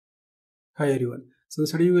Hi everyone. So in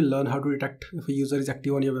this video you will learn how to detect if a user is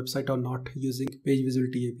active on your website or not using Page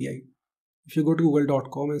Visibility API. If you go to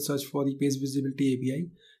google.com and search for the Page Visibility API,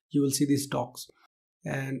 you will see these docs.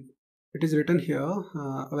 And it is written here,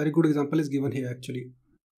 a very good example is given here actually.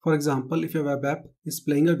 For example, if your web app is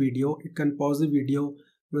playing a video, it can pause the video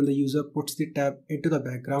when the user puts the tab into the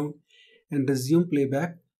background and resume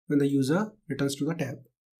playback when the user returns to the tab.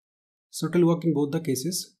 So it will work in both the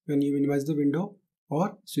cases when you minimize the window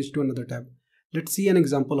or switch to another tab. Let's see an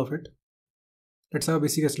example of it. Let's have a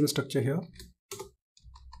basic HTML structure here.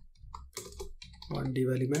 One div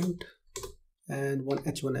element and one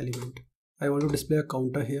h1 element. I want to display a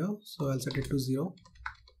counter here, so I'll set it to 0.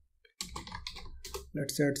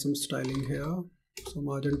 Let's add some styling here. So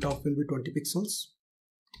margin top will be 20 pixels.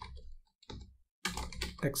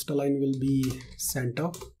 Text align will be center.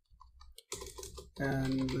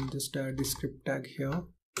 And we'll just add the script tag here,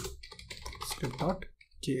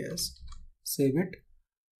 script.js. Save it.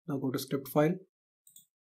 Now go to script file.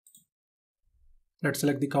 Let's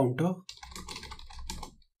select the counter.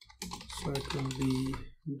 So it will be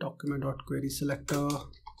document.query selector.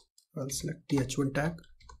 I'll select the h1 tag.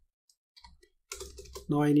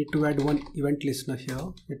 Now I need to add one event listener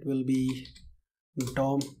here. It will be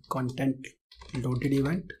DOM content loaded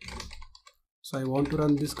event. So I want to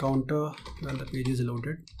run this counter when the page is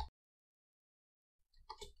loaded.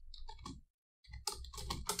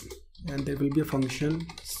 And there will be a function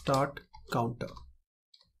start counter.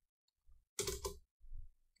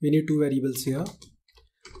 We need two variables here.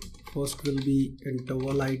 First will be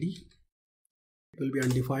interval ID. It will be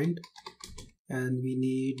undefined. And we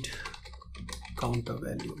need counter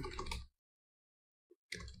value.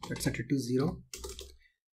 Let's set it to 0.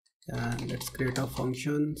 And let's create a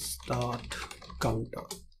function start counter.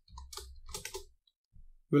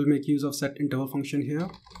 We'll make use of set interval function here.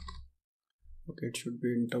 Okay, it should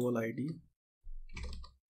be interval ID.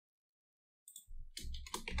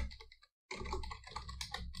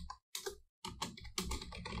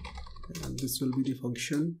 And this will be the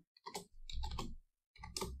function.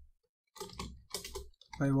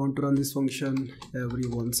 I want to run this function every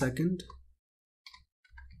 1 second.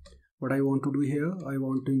 What I want to do here, I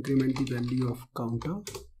want to increment the value of counter.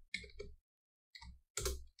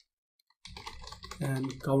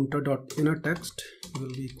 And counter.innerText will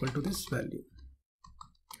be equal to this value.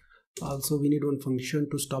 Also, we need one function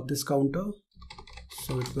to stop this counter.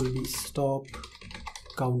 So it will be stop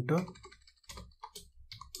counter.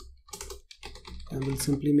 And we'll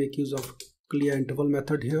simply make use of clear interval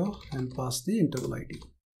method here and pass the interval ID.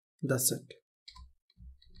 That's it.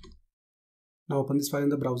 Now open this file in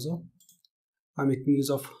the browser. I'm making use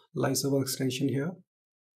of live server extension here.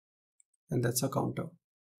 And that's a counter.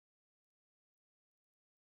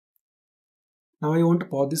 Now I want to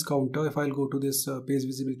pause this counter. If I'll go to this Page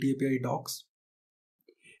Visibility API docs,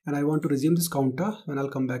 and I want to resume this counter when I'll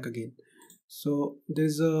come back again. So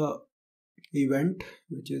there's a event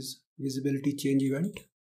which is visibility change event,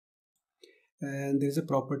 and there's a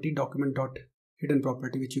property document.hidden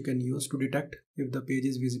property which you can use to detect if the page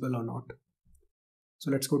is visible or not. So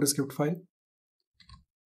let's go to script file.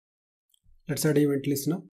 Let's add event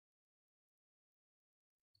listener.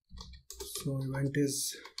 So event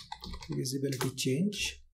is visibility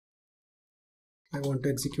change. I want to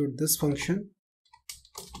execute this function.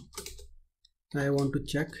 I want to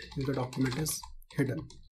check if the document is hidden.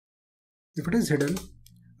 If it is hidden,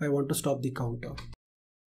 I want to stop the counter.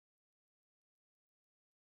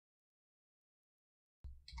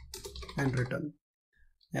 And return.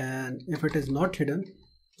 And if it is not hidden,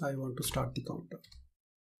 I want to start the counter.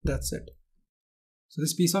 That's it. So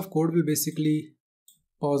this piece of code will basically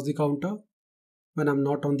pause the counter when I'm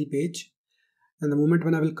not on the page, and the moment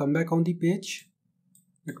when I will come back on the page,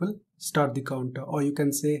 it will start the counter, or you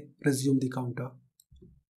can say resume the counter.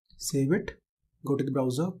 Save it, go to the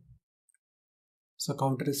browser. So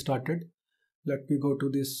counter is started. Let me go to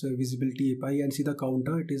this visibility API and see the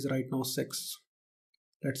counter. It is right now 6.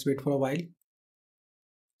 Let's wait for a while.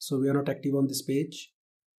 So we are not active on this page.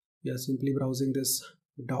 We are simply browsing this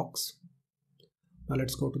docs. Now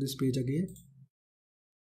let's go to this page again.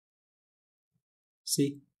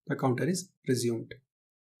 See, the counter is resumed.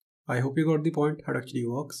 I hope you got the point how it actually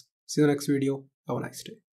works. See you in the next video. Have a nice day.